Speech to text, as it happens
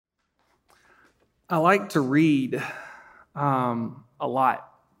I like to read a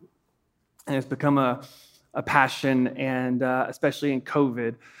lot, and it's become a passion, and especially in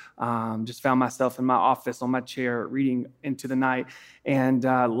COVID, just found myself in my office on my chair reading into the night. And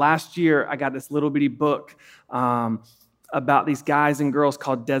last year, I got this little bitty book about these guys and girls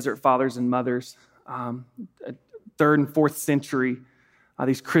called Desert Fathers and Mothers, 3rd and 4th century,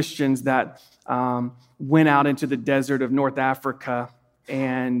 these Christians that went out into the desert of North Africa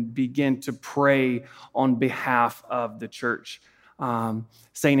and began to pray on behalf of the church.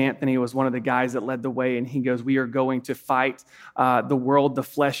 St. Anthony was one of the guys that led the way, and he goes, "We are going to fight the world, the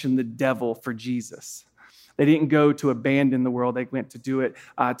flesh, and the devil for Jesus." They didn't go to abandon the world. They went to do it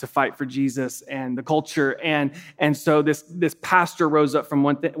to fight for Jesus and the culture. And so this pastor rose up from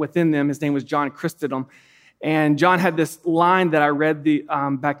within them. His name was John Chrysostom. And John had this line that I read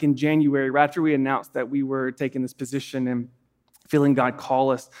back in January, right after we announced that we were taking this position and feeling God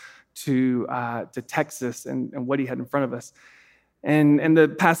call us to Texas and what he had in front of us. And the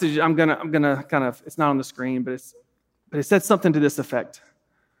passage, I'm gonna kind of, it's not on the screen, but it said something to this effect.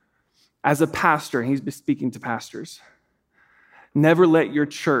 As a pastor, he's speaking to pastors, never let your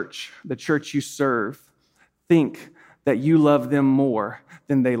church, the church you serve, think that you love them more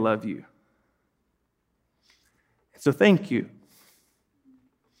than they love you. So thank you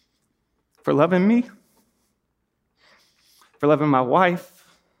for loving me, for loving my wife,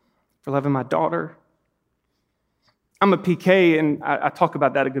 for loving my daughter. I'm a PK, and I talk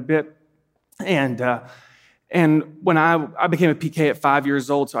about that a good bit. And when I became a PK at 5 years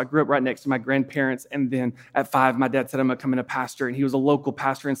old, so I grew up right next to my grandparents. And then at 5, my dad said, "I'm becoming a pastor." And he was a local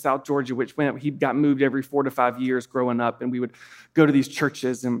pastor in South Georgia, which he got moved every 4 to 5 years growing up. And we would go to these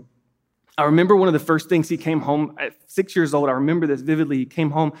churches. And I remember one of the first things he came home at 6 years old. I remember this vividly. He came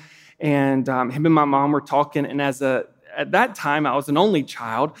home, and him and my mom were talking. And at that time, I was an only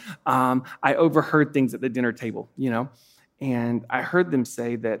child. I overheard things at the dinner table, and I heard them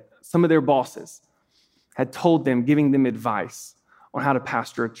say that some of their bosses had told them, giving them advice on how to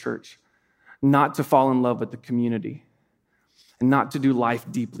pastor a church, not to fall in love with the community and not to do life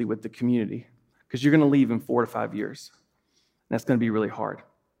deeply with the community, because you're going to leave in 4 to 5 years. And that's going to be really hard.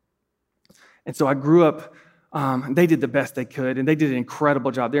 And so I grew up, they did the best they could, and they did an incredible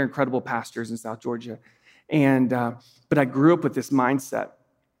job. They're incredible pastors in South Georgia. But I grew up with this mindset.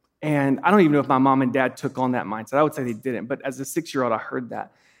 And I don't even know if my mom and dad took on that mindset. I would say they didn't. But as a 6-year-old, I heard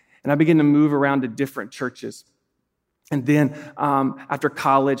that. And I began to move around to different churches. And then after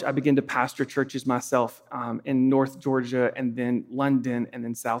college, I began to pastor churches myself in North Georgia, and then London, and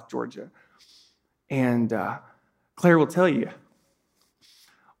then South Georgia. And Claire will tell you,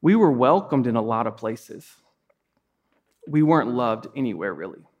 we were welcomed in a lot of places. We weren't loved anywhere,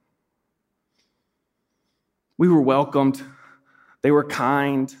 really. We were welcomed. They were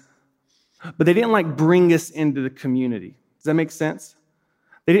kind. But they didn't bring us into the community. Does that make sense?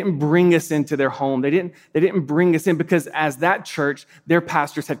 They didn't bring us into their home. They didn't bring us in because as that church, their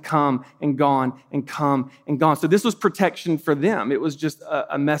pastors had come and gone and come and gone. So this was protection for them. It was just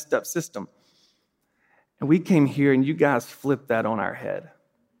a messed up system. And we came here and you guys flipped that on our head.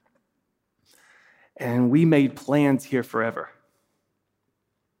 And we made plans here forever.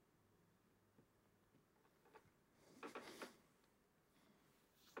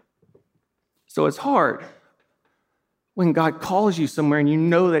 So it's hard when God calls you somewhere and you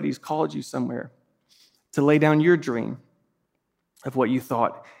know that he's called you somewhere to lay down your dream of what you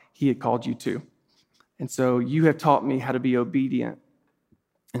thought he had called you to. And so you have taught me how to be obedient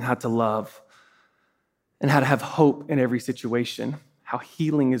and how to love and how to have hope in every situation, how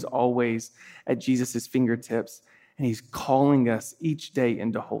healing is always at Jesus' fingertips, and he's calling us each day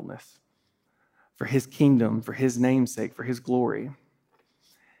into wholeness for his kingdom, for his name's sake, for his glory.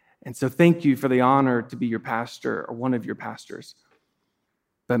 And so thank you for the honor to be your pastor or one of your pastors.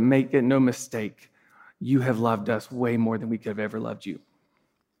 But make it no mistake, you have loved us way more than we could have ever loved you.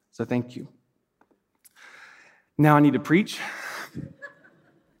 So thank you. Now I need to preach.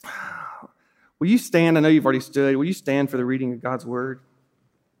 Will you stand? I know you've already stood. Will you stand for the reading of God's word?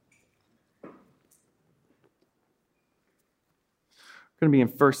 We're going to be in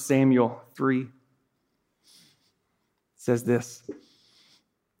 1 Samuel 3. It says this.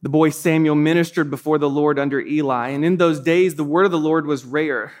 The boy Samuel ministered before the Lord under Eli, and in those days the word of the Lord was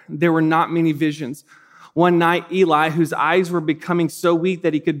rare. There were not many visions. One night Eli, whose eyes were becoming so weak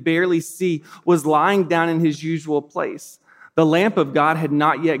that he could barely see, was lying down in his usual place. The lamp of God had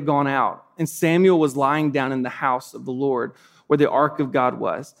not yet gone out, and Samuel was lying down in the house of the Lord, where the ark of God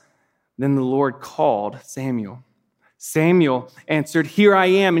was. Then the Lord called Samuel. Samuel answered, "Here I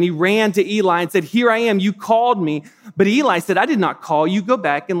am." And he ran to Eli and said, "Here I am, you called me." But Eli said, "I did not call you. Go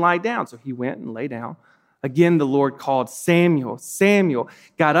back and lie down." So he went and lay down. Again, the Lord called, "Samuel, Samuel,"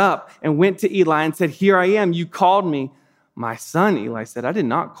 got up and went to Eli and said, "Here I am, you called me." "My son," Eli said, "I did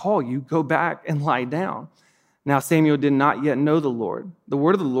not call you. Go back and lie down." Now Samuel did not yet know the Lord. The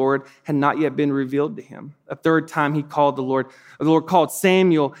word of the Lord had not yet been revealed to him. A third time he called the Lord. The Lord called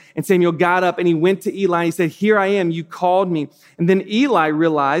Samuel, and Samuel got up and he went to Eli and he said, "Here I am, you called me." And then Eli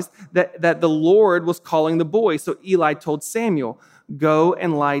realized that the Lord was calling the boy. So Eli told Samuel, "Go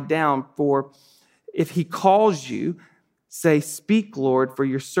and lie down, for if he calls you, say, 'Speak, Lord, for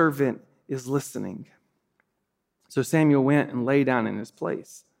your servant is listening.'" So Samuel went and lay down in his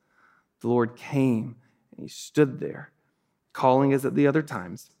place. The Lord came and he stood there, calling as at the other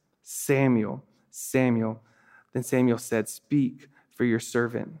times, "Samuel, Samuel." Then Samuel said, "Speak, for your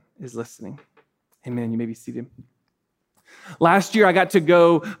servant is listening." Amen. You may be seated. Last year, I got to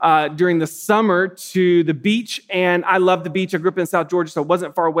go during the summer to the beach, and I love the beach. I grew up in South Georgia, so it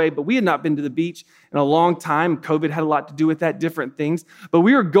wasn't far away, but we had not been to the beach in a long time. COVID had a lot to do with that, different things. But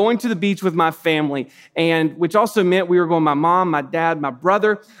we were going to the beach with my family, and which also meant we were going with my mom, my dad, my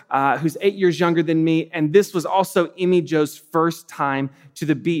brother, who's 8 years younger than me, and this was also Emmy Joe's first time to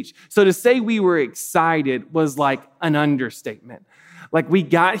the beach. So to say we were excited was like an understatement. Like we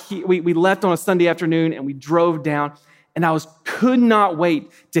got here, we left on a Sunday afternoon, and we drove down, and I could not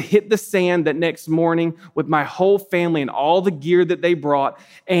wait to hit the sand that next morning with my whole family and all the gear that they brought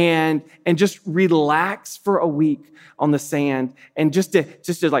and just relax for a week on the sand and just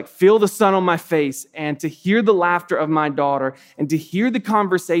to like feel the sun on my face and to hear the laughter of my daughter and to hear the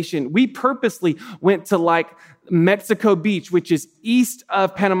conversation. We purposely went to like Mexico Beach, which is east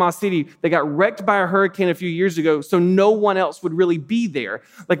of Panama City. They got wrecked by a hurricane a few years ago, so no one else would really be there.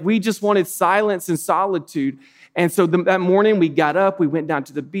 Like we just wanted silence and solitude. And so that morning we got up, we went down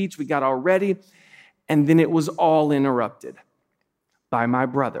to the beach, we got all ready, and then it was all interrupted by my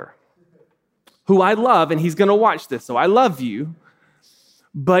brother, who I love, and he's going to watch this, so I love you,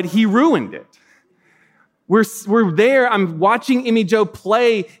 but he ruined it. We're there, I'm watching Emmy Joe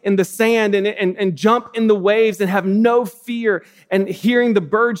play in the sand and jump in the waves and have no fear and hearing the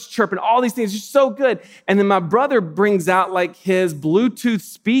birds chirp and all these things, just so good. And then my brother brings out like his Bluetooth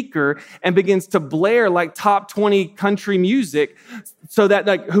speaker and begins to blare like top 20 country music so that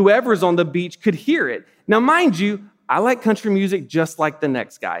like whoever's on the beach could hear it. Now, mind you, I like country music just like the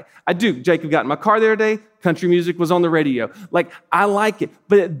next guy. I do. Jacob got in my car the other day. Country music was on the radio. Like, I like it.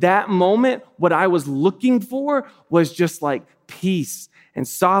 But at that moment, what I was looking for was just like peace and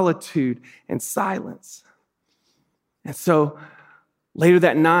solitude and silence. And so later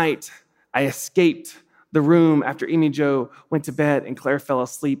that night, I escaped the room after Emmy Joe went to bed and Claire fell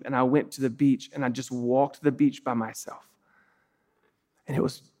asleep, and I went to the beach and I just walked the beach by myself. And it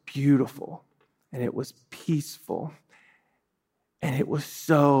was beautiful and it was peaceful. And it was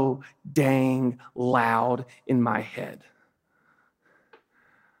so dang loud in my head.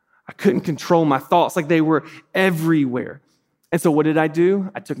 I couldn't control my thoughts, like they were everywhere. And so what did I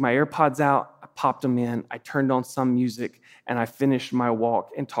do? I took my AirPods out, I popped them in, I turned on some music, and I finished my walk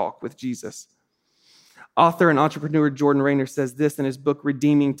and talk with Jesus. Author and entrepreneur Jordan Raynor says this in his book,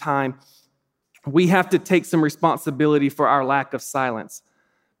 Redeeming Time. We have to take some responsibility for our lack of silence,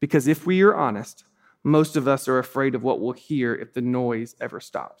 because if we are honest, most of us are afraid of what we'll hear if the noise ever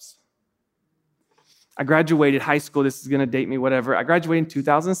stops. I graduated high school. This is going to date me, whatever. I graduated in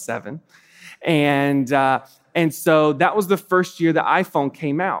 2007. And so that was the first year the iPhone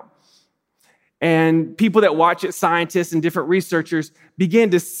came out. And people that watch it, scientists and different researchers, began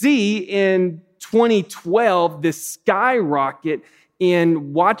to see in 2012 this skyrocket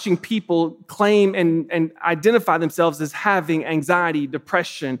in watching people claim and identify themselves as having anxiety,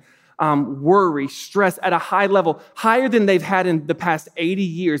 depression, worry, stress at a high level, higher than they've had in the past 80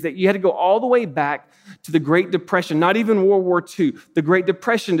 years, that you had to go all the way back to the Great Depression, not even World War II, the Great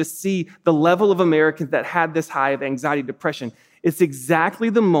Depression, to see the level of Americans that had this high of anxiety, depression. It's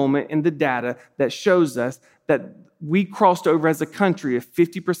exactly the moment in the data that shows us that we crossed over as a country of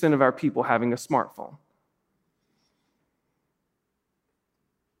 50% of our people having a smartphone.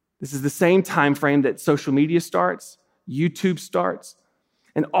 This is the same time frame that social media starts, YouTube starts,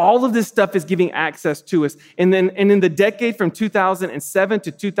 and all of this stuff is giving access to us. And in the decade from 2007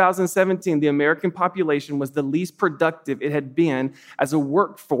 to 2017, the American population was the least productive it had been as a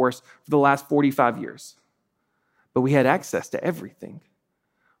workforce for the last 45 years. But we had access to everything.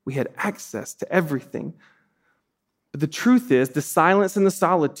 We had access to everything. But the truth is, the silence and the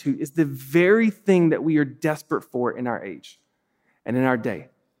solitude is the very thing that we are desperate for in our age and in our day.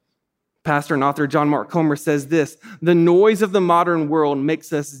 Pastor and author John Mark Comer says this: the noise of the modern world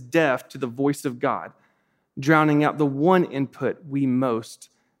makes us deaf to the voice of God, drowning out the one input we most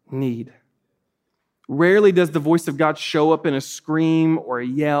need. Rarely does the voice of God show up in a scream or a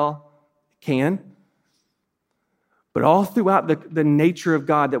yell. It can. But all throughout the nature of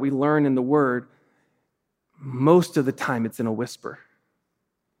God that we learn in the Word, most of the time it's in a whisper.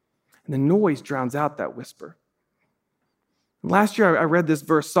 And the noise drowns out that whisper. Last year I read this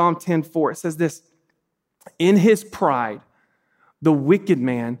verse, Psalm 10:4. It says this: in his pride, the wicked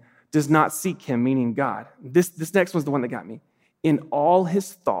man does not seek him, meaning God. This next one's the one that got me. In all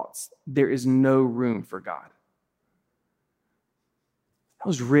his thoughts, there is no room for God. That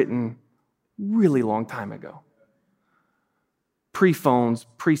was written really long time ago. Pre-phones,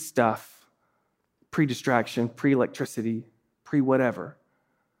 pre-stuff, pre-distraction, pre-electricity, pre-whatever.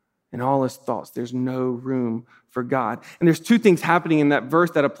 In all his thoughts, there's no room for God. And there's two things happening in that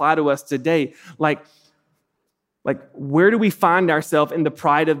verse that apply to us today. Like where do we find ourselves in the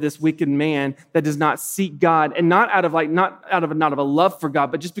pride of this wicked man that does not seek God, and not out of a love for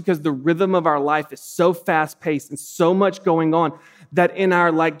God, but just because the rhythm of our life is so fast-paced and so much going on that in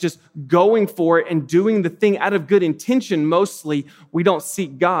our just going for it and doing the thing out of good intention, mostly we don't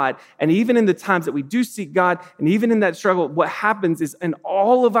seek God. And even in the times that we do seek God, and even in that struggle, what happens is in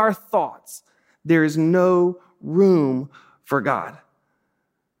all of our thoughts, there is no room for God.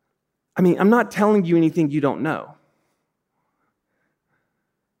 I mean, I'm not telling you anything you don't know,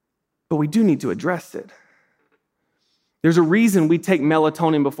 but we do need to address it. There's a reason we take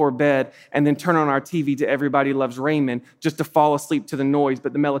melatonin before bed and then turn on our TV to Everybody Loves Raymond just to fall asleep to the noise,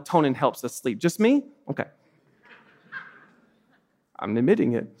 but the melatonin helps us sleep. Just me? Okay. I'm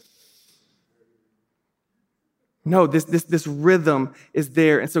admitting it. No, this rhythm is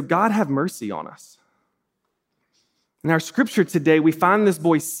there, and so God have mercy on us. In our scripture today, we find this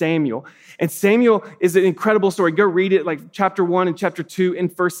boy Samuel. And Samuel is an incredible story. Go read it, chapter 1 and chapter 2 in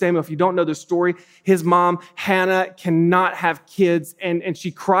 1 Samuel. If you don't know the story, his mom, Hannah, cannot have kids, and she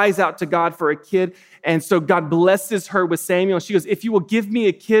cries out to God for a kid. And so God blesses her with Samuel. She goes, if you will give me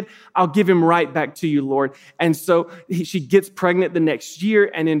a kid, I'll give him right back to you, Lord. And so she gets pregnant the next year,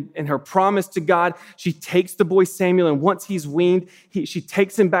 and in her promise to God, she takes the boy Samuel, and once he's weaned, she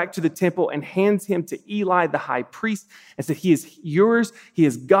takes him back to the temple and hands him to Eli, the high priest, and said, he is yours, he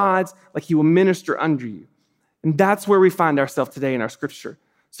is God's, he will minister under you. And that's where we find ourselves today in our scripture.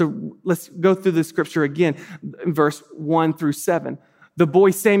 So let's go through the scripture again, in verse 1 through 7. The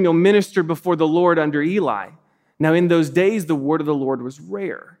boy Samuel ministered before the Lord under Eli. Now in those days, the word of the Lord was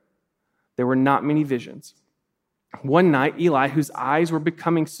rare. There were not many visions. One night, Eli, whose eyes were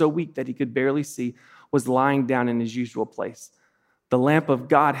becoming so weak that he could barely see, was lying down in his usual place. The lamp of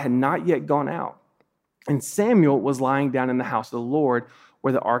God had not yet gone out, and Samuel was lying down in the house of the Lord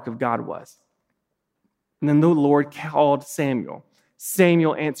where the ark of God was. And then the Lord called Samuel.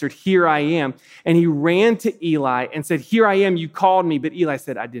 Samuel answered, "Here I am." And he ran to Eli and said, "Here I am, you called me." But Eli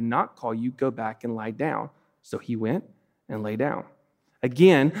said, "I did not call you. Go back and lie down." So he went and lay down.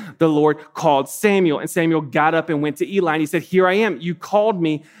 Again, the Lord called Samuel, and Samuel got up and went to Eli, and he said, "Here I am, you called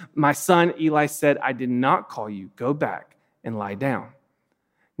me." "My son," Eli said, "I did not call you. Go back and lie down."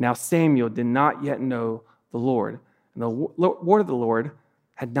 Now Samuel did not yet know the Lord, and the word of the Lord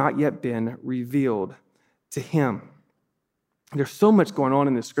had not yet been revealed to him. There's so much going on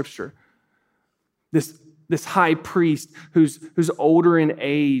in this scripture. This high priest who's older in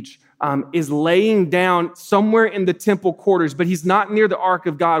age is laying down somewhere in the temple quarters, but he's not near the ark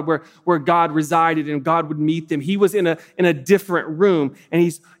of God where God resided and God would meet them. He was in a different room, and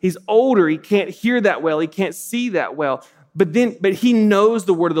he's older. He can't hear that well. He can't see that well. But he knows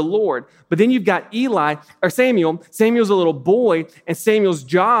the word of the Lord. But then you've got Samuel. Samuel's a little boy, and Samuel's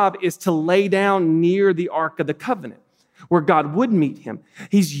job is to lay down near the Ark of the Covenant, where God would meet him.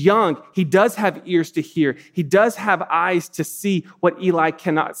 He's young. He does have ears to hear. He does have eyes to see what Eli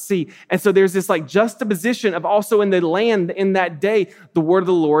cannot see. And so there's this juxtaposition of also in the land in that day, the word of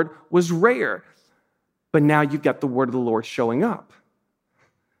the Lord was rare. But now you've got the word of the Lord showing up.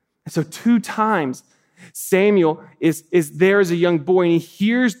 And so 2 times, Samuel is there as a young boy, and he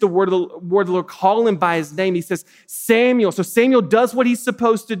hears the word of the Lord call him by his name. He says, "Samuel." So Samuel does what he's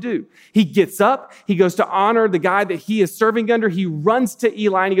supposed to do. He gets up. He goes to honor the guy that he is serving under. He runs to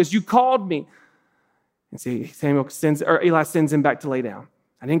Eli, and he goes, "You called me." And Eli sends him back to lay down.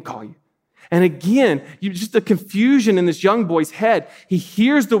 "I didn't call you." And again, just the confusion in this young boy's head. He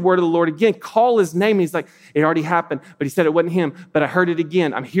hears the word of the Lord again, call his name. And he's like, "It already happened, but he said it wasn't him, but I heard it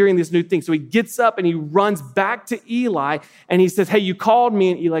again. I'm hearing this new thing." So he gets up and he runs back to Eli, and he says, "Hey, you called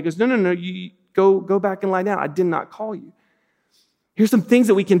me." And Eli goes, No, you go back and lie down. I did not call you." Here's some things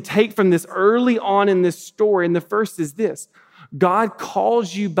that we can take from this early on in this story. And the first is this: God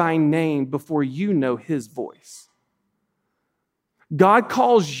calls you by name before you know his voice. God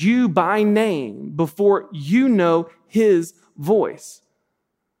calls you by name before you know his voice.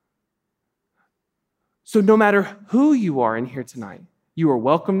 So no matter who you are in here tonight, you are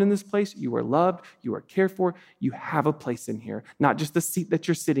welcomed in this place. You are loved. You are cared for. You have a place in here. Not just the seat that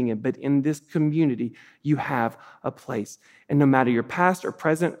you're sitting in, but in this community, you have a place. And no matter your past or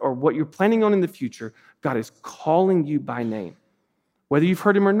present or what you're planning on in the future, God is calling you by name. Whether you've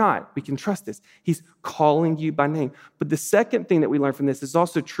heard him or not, we can trust this. He's calling you by name. But the second thing that we learn from this is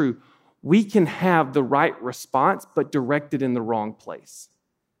also true. We can have the right response, but directed in the wrong place.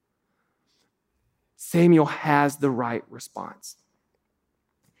 Samuel has the right response.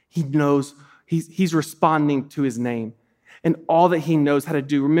 He knows he's responding to his name and all that he knows how to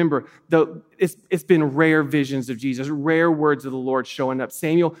do. Remember, it's been rare visions of Jesus, rare words of the Lord showing up.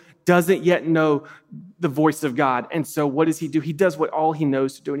 Samuel doesn't yet know the voice of God. And so what does he do? He does what all he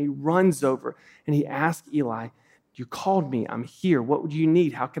knows to do, and he runs over and he asks Eli, you called me. I'm here. What would you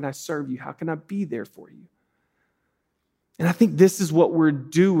need? How can I serve you? How can I be there for you? And I think this is what we're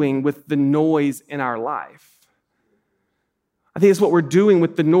doing with the noise in our life. I think it's what we're doing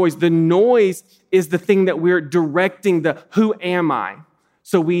with the noise. The noise is the thing that we're directing the who am I?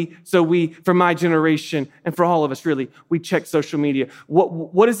 So we, for my generation and for all of us really, we check social media.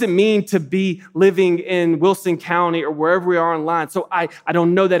 What does it mean to be living in Wilson County or wherever we are online? So I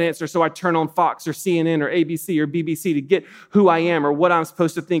don't know that answer. So I turn on Fox or CNN or ABC or BBC to get who I am or what I'm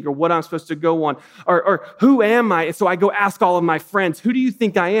supposed to think or what I'm supposed to go on or who am I? And so I go ask all of my friends, who do you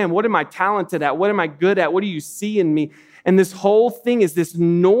think I am? What am I talented at? What am I good at? What do you see in me? And this whole thing is this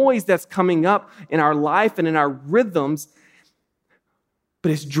noise that's coming up in our life and in our rhythms,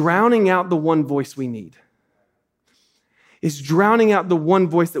 but it's drowning out the one voice we need. It's drowning out the one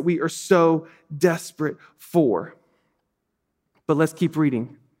voice that we are so desperate for. But let's keep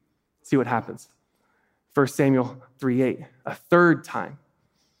reading, see what happens. 1 Samuel 3:8, a third time,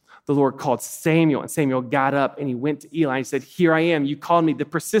 the Lord called Samuel, and Samuel got up and he went to Eli and he said, here I am, you called me. The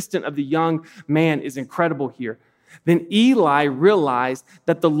persistence of the young man is incredible here. Then Eli realized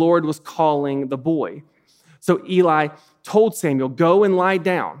that the Lord was calling the boy. So Eli told Samuel, go and lie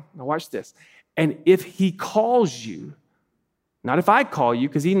down. Now watch this. And if he calls you, not if I call you,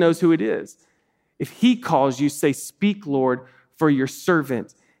 because he knows who it is. If he calls you, say, speak, Lord, for your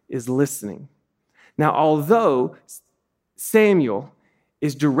servant is listening. Now, although Samuel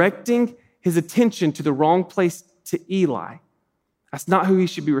is directing his attention to the wrong place to Eli, that's not who he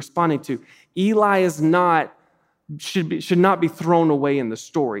should be responding to. Eli should not be thrown away in the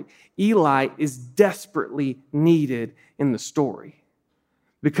story. Eli is desperately needed in the story.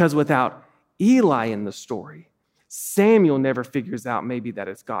 Because without Eli in the story, Samuel never figures out maybe that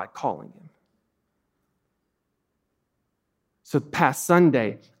it's God calling him. So past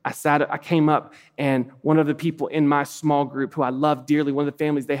Sunday, I came up and one of the people in my small group who I love dearly, one of the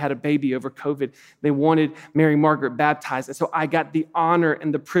families, they had a baby over COVID. They wanted Mary Margaret baptized. And so I got the honor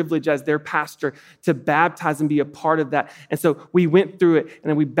and the privilege as their pastor to baptize and be a part of that. And so we went through it and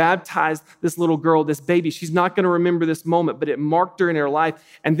then we baptized this little girl, this baby. She's not going to remember this moment, but it marked her in her life.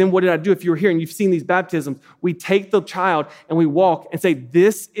 And then what did I do? If you were here and you've seen these baptisms, we take the child and we walk and say,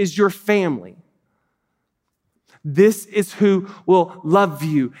 this is your family. This is who will love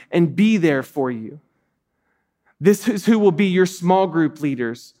you and be there for you. This is who will be your small group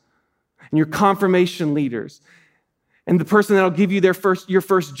leaders and your confirmation leaders and the person that will give you your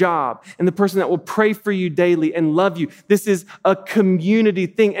first job and the person that will pray for you daily and love you. This is a community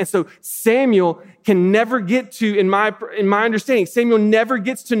thing. And so Samuel can never get to, in my understanding, Samuel never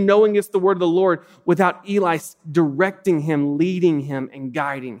gets to knowing it's the word of the Lord without Eli directing him, leading him, and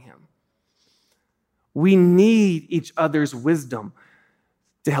guiding him. We need each other's wisdom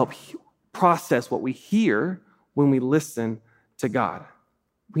to help process what we hear when we listen to God.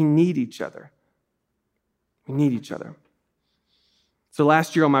 We need each other. We need each other. So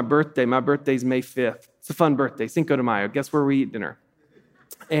last year on my birthday's May 5th. It's a fun birthday, Cinco de Mayo. Guess where we eat dinner?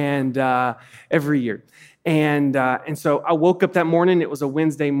 And every year. And so I woke up that morning. It was a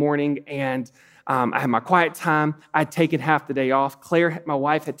Wednesday morning, and I had my quiet time. I'd taken half the day off. Claire, my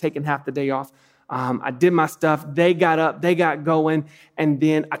wife, had taken half the day off. I did my stuff. They got up, they got going. And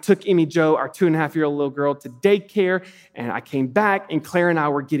then I took Emmy Jo, our 2.5-year-old little girl, to daycare. And I came back and Claire and I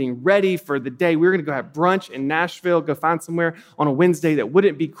were getting ready for the day. We were going to go have brunch in Nashville, go find somewhere on a Wednesday that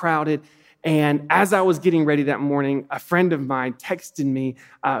wouldn't be crowded. And as I was getting ready that morning, a friend of mine texted me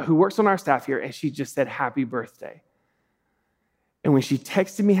who works on our staff here, and she just said, happy birthday. And when she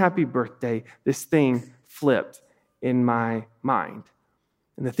texted me happy birthday, this thing flipped. in my mind.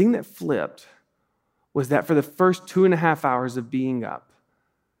 And the thing that flipped was that for the first 2.5 hours of being up,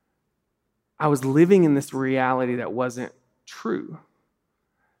 I was living in this reality that wasn't true.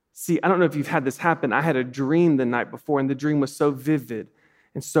 See, I don't know if you've had this happen. I had a dream the night before, and the dream was so vivid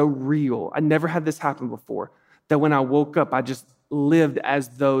and so real. I never had this happen before, that when I woke up, I just lived as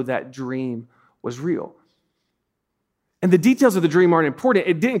though that dream was real. And the details of the dream aren't important.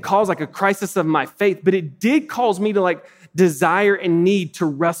 It didn't cause like a crisis of my faith, but it did cause me to like desire and need to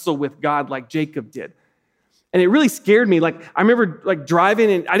wrestle with God like Jacob did. And it really scared me. Like, I remember like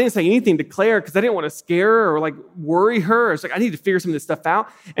driving, and I didn't say anything to Claire because I didn't want to scare her or like worry her. It's like, I need to figure some of this stuff out.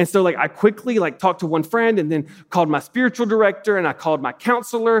 And so like, I quickly like talked to one friend and then called my spiritual director and I called my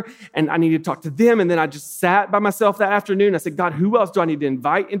counselor and I needed to talk to them. And then I just sat by myself that afternoon. I said, God, who else do I need to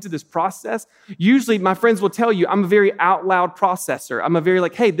invite into this process? Usually my friends will tell you I'm a very out loud processor. I'm a very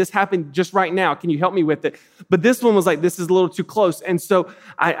like, hey, this happened just right now. Can you help me with it? But this one was like, this is a little too close. And so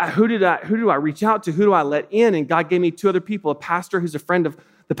who do I reach out to? Who do I let in? And God gave me 2 other people, a pastor who's a friend of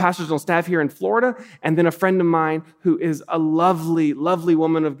the pastors on staff here in Florida, and then a friend of mine who is a lovely, lovely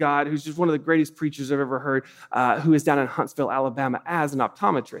woman of God, who's just one of the greatest preachers I've ever heard, who is down in Huntsville, Alabama, as an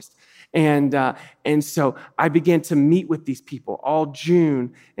optometrist. And so I began to meet with these people all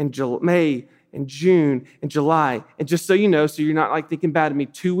June and May and June and July. And just so you know, so you're not like thinking bad of me,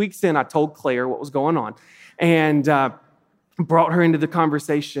 2 weeks in, I told Claire what was going on. And brought her into the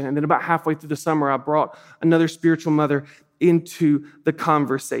conversation. And then about halfway through the summer, I brought another spiritual mother into the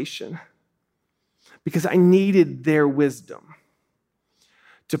conversation because I needed their wisdom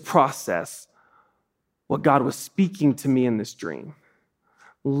to process what God was speaking to me in this dream,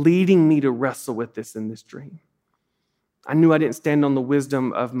 leading me to wrestle with this in this dream. I knew I didn't stand on the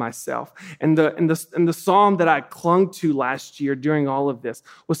wisdom of myself. And the psalm that I clung to last year during all of this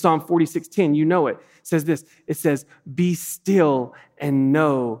was Psalm 46:10. You know it. It says this. It says, "Be still and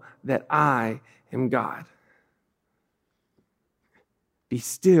know that I am God." Be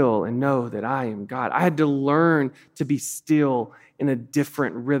still and know that I am God. I had to learn to be still in a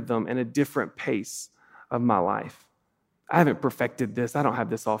different rhythm and a different pace of my life. I haven't perfected this. I don't have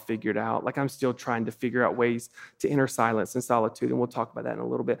this all figured out. Like, I'm still trying to figure out ways to enter silence and solitude, and we'll talk about that in a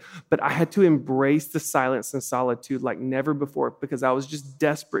little bit. But I had to embrace the silence and solitude like never before because I was just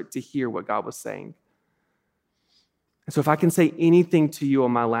desperate to hear what God was saying. And so if I can say anything to you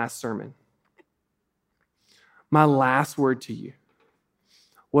on my last sermon, my last word to you,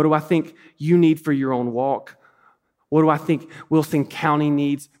 what do I think you need for your own walk? What do I think Wilson County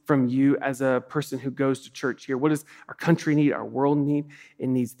needs from you as a person who goes to church here? What does our country need, our world need? It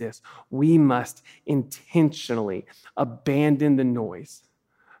needs this. We must intentionally abandon the noise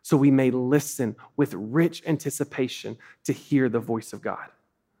so we may listen with rich anticipation to hear the voice of God.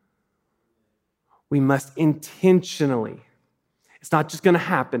 We must intentionally, it's not just going to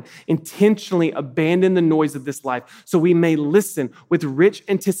happen, intentionally abandon the noise of this life so we may listen with rich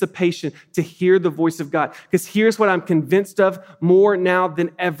anticipation to hear the voice of God. Because here's what I'm convinced of more now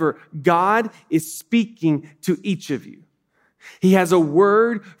than ever. God is speaking to each of you. He has a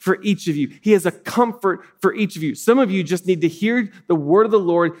word for each of you. He has a comfort for each of you. Some of you just need to hear the word of the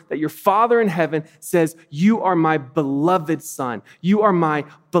Lord that your Father in heaven says, "You are my beloved son. You are my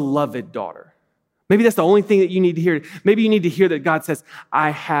beloved daughter." Maybe that's the only thing that you need to hear. Maybe you need to hear that God says, "I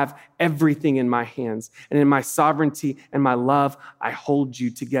have everything in my hands, and in my sovereignty and my love, I hold you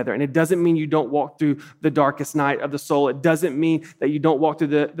together." And it doesn't mean you don't walk through the darkest night of the soul. It doesn't mean that you don't walk through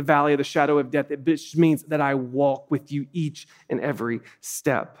the valley of the shadow of death. It just means that I walk with you each and every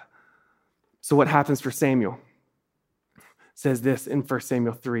step. So what happens for Samuel? It says this in 1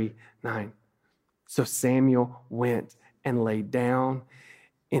 Samuel 3:9. So Samuel went and lay down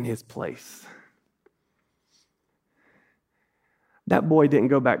in his place. That boy didn't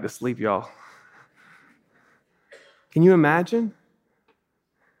go back to sleep, y'all. Can you imagine?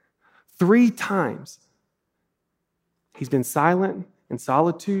 3 times he's been silent in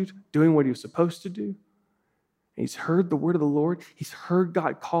solitude, doing what he was supposed to do. He's heard the word of the Lord. He's heard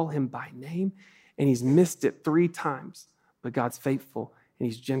God call him by name, and he's missed it 3 times. But God's faithful, and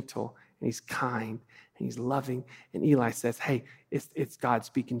he's gentle, and he's kind, and he's loving. And Eli says, "Hey, it's God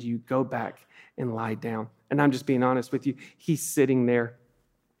speaking to you. Go back and lie down." And I'm just being honest with you. He's sitting there,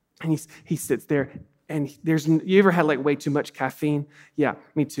 and he sits there, and you ever had like way too much caffeine? Yeah,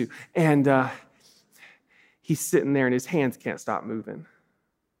 me too. And he's sitting there, and his hands can't stop moving.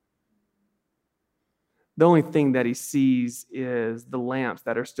 The only thing that he sees is the lamps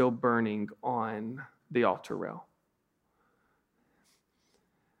that are still burning on the altar rail.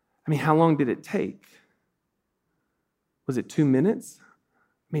 I mean, how long did it take? Was it 2 minutes?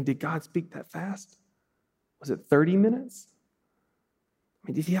 I mean, did God speak that fast? Was it 30 minutes? I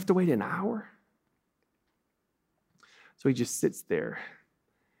mean, did he have to wait an hour? So he just sits there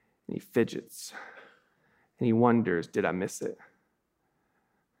and he fidgets and he wonders, did I miss it?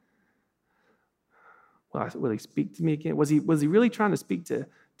 Will he speak to me again? Was he really trying to speak to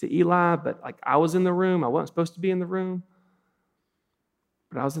Eli, but like I was in the room? I wasn't supposed to be in the room,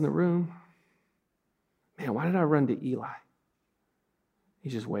 but I was in the room. Man, why did I run to Eli?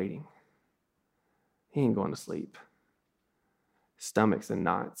 He's just waiting. He ain't going to sleep. His stomach's in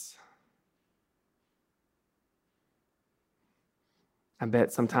knots. I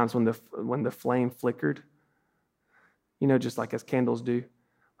bet sometimes when the flame flickered, just like as candles do,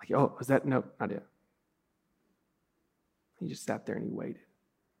 like, oh, is that? No, not it. He just sat there and he waited.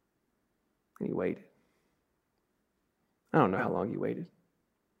 And he waited. I don't know how long he waited.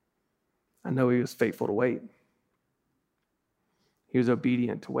 I know he was faithful to wait. He was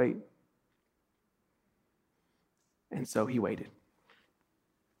obedient to wait. And so he waited.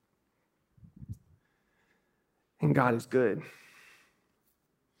 And God is good.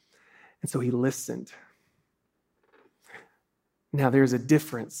 And so he listened. Now there's a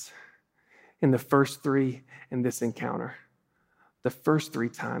difference in the first three in this encounter. The first three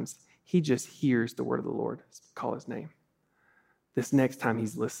times, he just hears the word of the Lord call his name. This next time,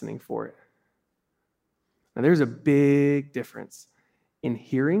 he's listening for it. Now there's a big difference in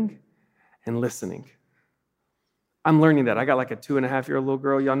hearing and listening. I'm learning that. I got like a 2.5-year-old little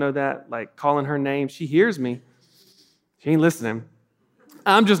girl. Y'all know that? Like calling her name. She hears me. She ain't listening.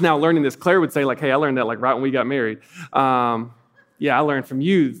 I'm just now learning this. Claire would say like, hey, I learned that like right when we got married. I learned from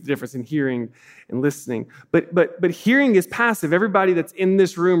you the difference in hearing and listening. But hearing is passive. Everybody that's in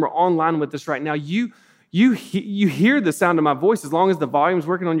this room or online with us right now, you hear the sound of my voice as long as the volume's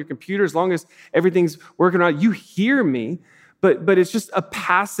working on your computer, as long as everything's working on. You hear me, but it's just a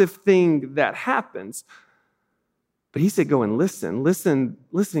passive thing that happens. But he said, go and listen.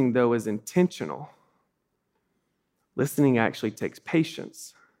 Listening, though, is intentional. Listening actually takes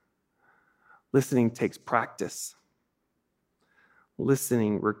patience. Listening takes practice.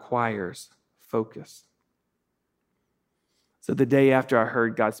 Listening requires focus. So the day after I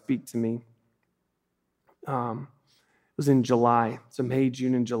heard God speak to me, it was in July. So May,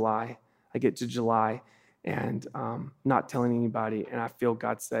 June, and July. I get to July and not telling anybody, and I feel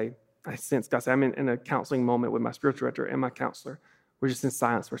God say, I sense God say, I'm in a counseling moment with my spiritual director and my counselor. We're just in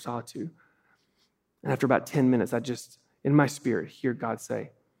silence for solitude. And after about 10 minutes, I just, in my spirit, hear God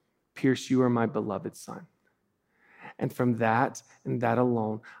say, Pierce, you are my beloved son. And from that and that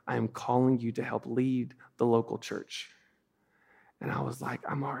alone, I am calling you to help lead the local church. And I was like,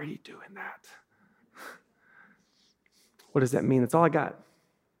 I'm already doing that. What does that mean? That's all I got.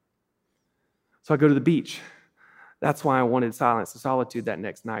 So I go to the beach. That's why I wanted silence and solitude that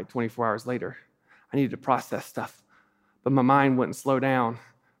next night, 24 hours later. I needed to process stuff. But my mind wouldn't slow down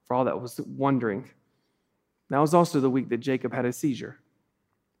for all that was wondering. That was also the week that Jacob had a seizure.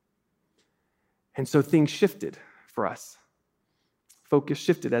 And so things shifted for us. Focus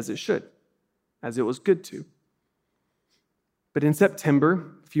shifted as it should, as it was good to. But in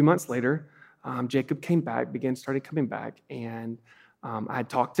September, a few months later, Jacob came back, started coming back, and I had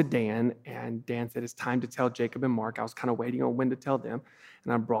talked to Dan, and Dan said, it's time to tell Jacob and Mark. I was kind of waiting on when to tell them,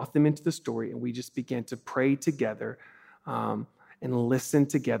 and I brought them into the story, and we just began to pray together and listen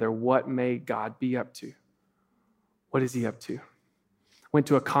together. What may God be up to? What is he up to? Went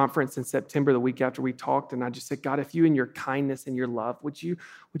to a conference in September, the week after we talked, and I just said, God, if you in your kindness and your love, would you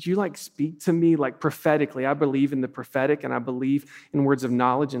like speak to me like prophetically? I believe in the prophetic, and I believe in words of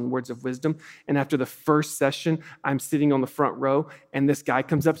knowledge and words of wisdom. And after the first session, I'm sitting on the front row, and this guy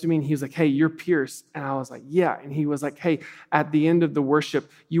comes up to me, and he was like, hey, you're Pierce. And I was like, yeah. And he was like, hey, at the end of the worship,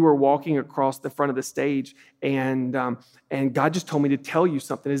 you were walking across the front of the stage, and God just told me to tell you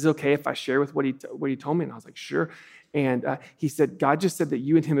something. Is it okay if I share with what he told me? And I was like, sure. And he said, God just said that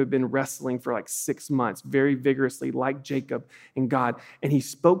you and him have been wrestling for like 6 months very vigorously, like Jacob and God. And he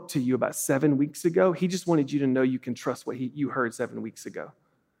spoke to you about 7 weeks ago. He just wanted you to know you can trust what you heard 7 weeks ago.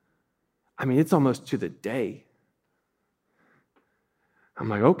 I mean, it's almost to the day. I'm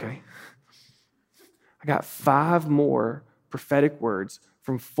like, okay. I got 5 more prophetic words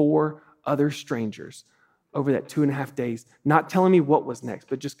from 4 other strangers over that 2.5 days, not telling me what was next,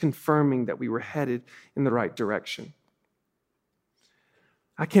 but just confirming that we were headed in the right direction.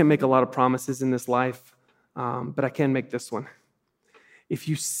 I can't make a lot of promises in this life, but I can make this one. If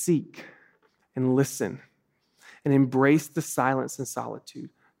you seek and listen and embrace the silence and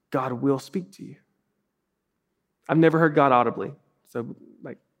solitude, God will speak to you. I've never heard God audibly, but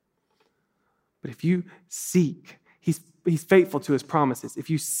if you seek, he's He's faithful to his promises. If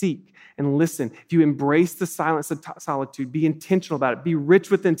you seek and listen, if you embrace the silence of solitude, be intentional about it, be rich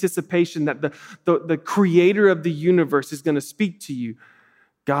with anticipation that the creator of the universe is going to speak to you,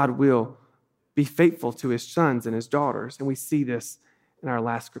 God will be faithful to his sons and his daughters. And we see this in our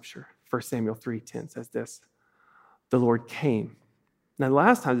last scripture. 1 Samuel 3:10 says this, the Lord came. Now, the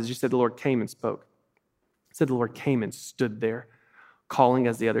last time, as you said, the Lord came and spoke. It said the Lord came and stood there, calling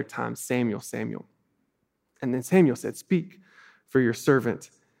as the other time, Samuel, Samuel. And then Samuel said, speak, for your servant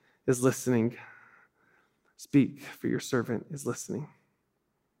is listening. Speak, for your servant is listening.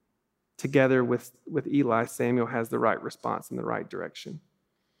 Together with Eli, Samuel has the right response in the right direction.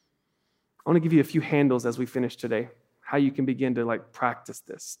 I want to give you a few handles as we finish today, how you can begin to practice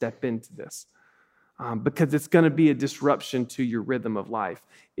this, step into this. Because it's going to be a disruption to your rhythm of life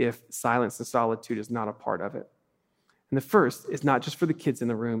if silence and solitude is not a part of it. And the first is not just for the kids in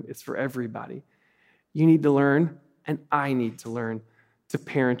the room, it's for everybody. You need to learn, and I need to learn, to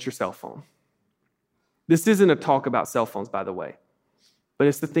parent your cell phone. This isn't a talk about cell phones, by the way, but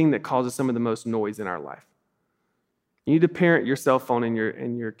it's the thing that causes some of the most noise in our life. You need to parent your cell phone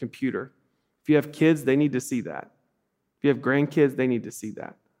and your computer. If you have kids, they need to see that. If you have grandkids, they need to see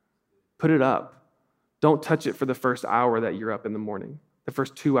that. Put it up. Don't touch it for the first hour that you're up in the morning, the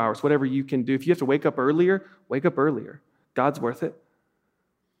first 2 hours, whatever you can do. If you have to wake up earlier, wake up earlier. God's worth it.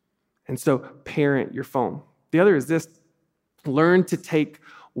 And so parent your phone. The other is this, learn to take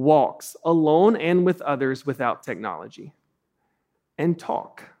walks alone and with others without technology. And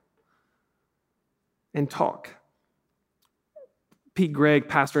talk. And talk. Pete Greig,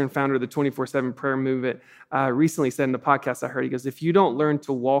 pastor and founder of the 24/7 prayer movement, recently said in the podcast I heard, he goes, if you don't learn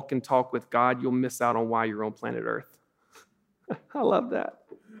to walk and talk with God, you'll miss out on why you're on planet Earth. I love that.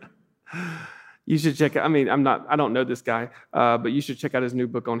 You should check out, I don't know this guy, but you should check out his new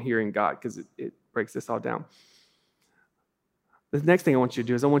book on hearing God because it breaks this all down. The next thing I want you to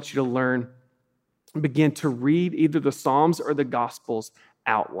do is I want you to begin to read either the Psalms or the Gospels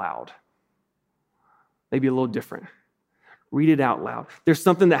out loud. Maybe a little different. Read it out loud. There's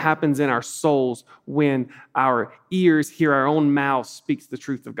something that happens in our souls when our ears hear our own mouth speaks the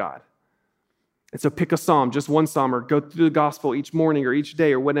truth of God. And so pick a psalm, just one psalm, or go through the gospel each morning or each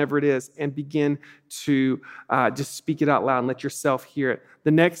day or whatever it is, and begin to just speak it out loud and let yourself hear it.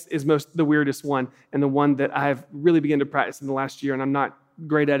 The next is the weirdest one, and the one that I have really begun to practice in the last year, and I'm not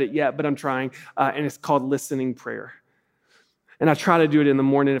great at it yet, but I'm trying, and it's called listening prayer. And I try to do it in the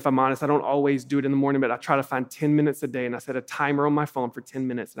morning. If I'm honest, I don't always do it in the morning, but I try to find 10 minutes a day, and I set a timer on my phone for 10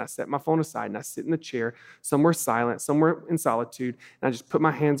 minutes, and I set my phone aside, and I sit in the chair, somewhere silent, somewhere in solitude, and I just put my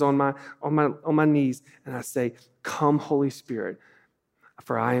hands on my knees, and I say, come, Holy Spirit,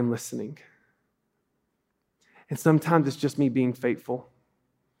 for I am listening. And sometimes it's just me being faithful.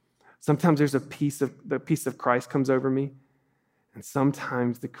 Sometimes there's the peace of Christ comes over me, and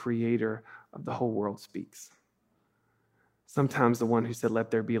sometimes the creator of the whole world speaks. Sometimes the one who said,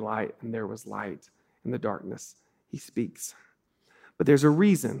 let there be light, and there was light in the darkness, he speaks. But there's a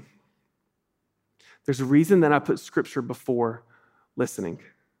reason. There's a reason that I put scripture before listening.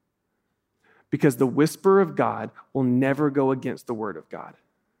 Because the whisper of God will never go against the word of God.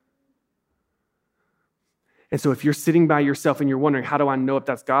 And so if you're sitting by yourself and you're wondering, how do I know if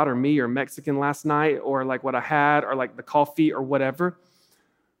that's God or me or Mexican last night or like what I had or like the coffee or whatever,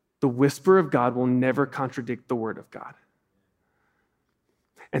 the whisper of God will never contradict the word of God.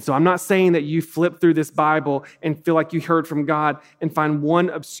 And so I'm not saying that you flip through this Bible and feel like you heard from God and find one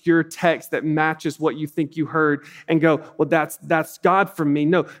obscure text that matches what you think you heard and go, well, that's God for me.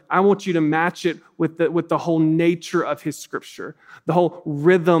 No, I want you to match it with the whole nature of his scripture, the whole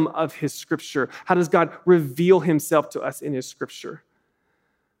rhythm of his scripture. How does God reveal himself to us in his scripture?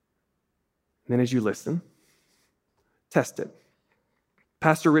 And then as you listen, test it.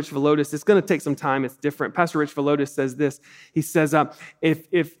 Pastor Rich Villodas, it's going to take some time. It's different. Pastor Rich Villodas says this. He says,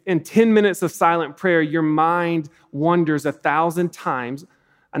 if in 10 minutes of silent prayer, your mind wanders 1,000 times,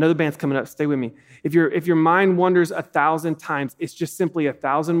 I know the band's coming up. Stay with me. If your mind wanders 1,000 times, it's just simply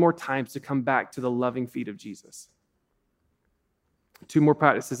 1,000 more times to come back to the loving feet of Jesus. 2 more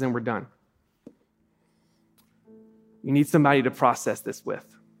practices and we're done. You need somebody to process this with.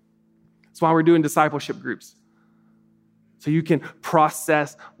 That's why we're doing discipleship groups. So you can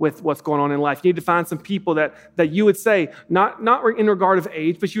process with what's going on in life. You need to find some people that you would say, not in regard of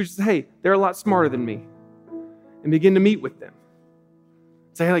age, but you would just say, hey, they're a lot smarter than me. And begin to meet with them.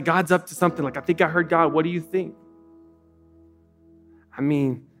 Say, hey, God's up to something. I think I heard God. What do you think?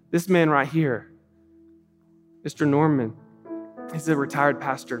 This man right here, Mr. Norman, he's a retired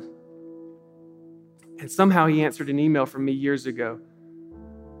pastor. And somehow he answered an email from me years ago.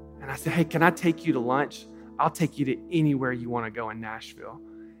 And I said, hey, can I take you to lunch? I'll take you to anywhere you want to go in Nashville.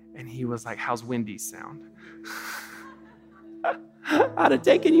 And he was like, how's Wendy's sound? I'd have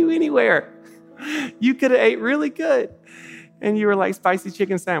taken you anywhere. You could have ate really good. And you were like spicy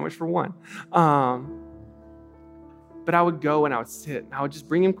chicken sandwich for one. But I would go and I would sit and I would just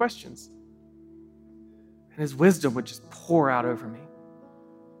bring him questions. And his wisdom would just pour out over me.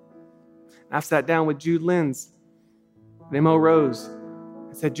 And I've sat down with Jude Lenz and Mo Rose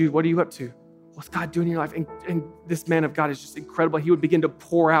and said, Jude, what are you up to? What's God doing in your life? And this man of God is just incredible. He would begin to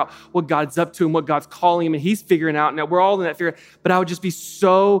pour out what God's up to and what God's calling him, and he's figuring out. Now, we're all in that figure. But I would just be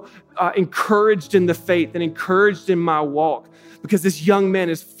so encouraged in the faith and encouraged in my walk because this young man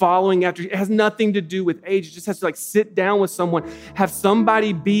is following after. It has nothing to do with age. It just has to sit down with someone, have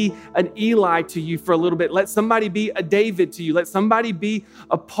somebody be an Eli to you for a little bit. Let somebody be a David to you. Let somebody be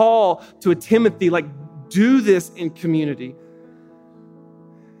a Paul to a Timothy. Do this in community.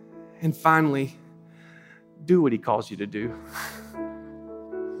 And finally, do what he calls you to do.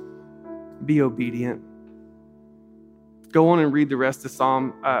 Be obedient. Go on and read the rest of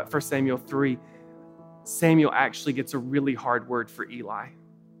 1 Samuel 3. Samuel actually gets a really hard word for Eli.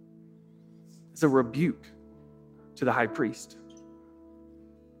 It's a rebuke to the high priest.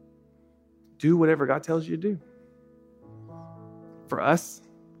 Do whatever God tells you to do. For us,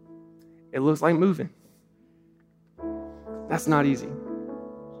 it looks like moving. That's not easy.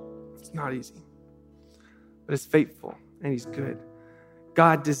 It's not easy, but it's faithful and he's good.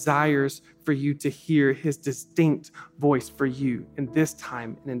 God desires for you to hear his distinct voice for you in this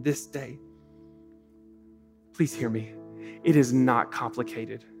time and in this day. Please hear me. It is not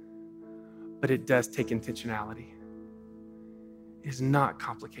complicated, but it does take intentionality. It is not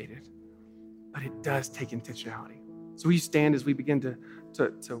complicated, but it does take intentionality. So will you stand as we begin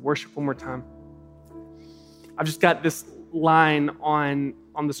to worship one more time? I've just got this line on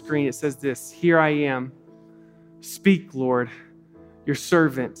the screen. It says this: here I am. Speak, Lord. Your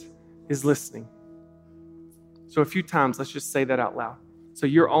servant is listening. So a few times, let's just say that out loud. So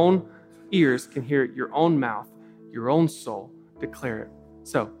your own ears can hear it, your own mouth, your own soul declare it.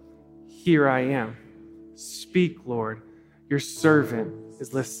 So here I am. Speak, Lord. Your servant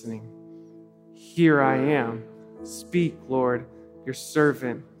is listening. Here I am. Speak, Lord. Your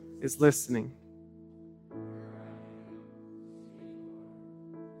servant is listening.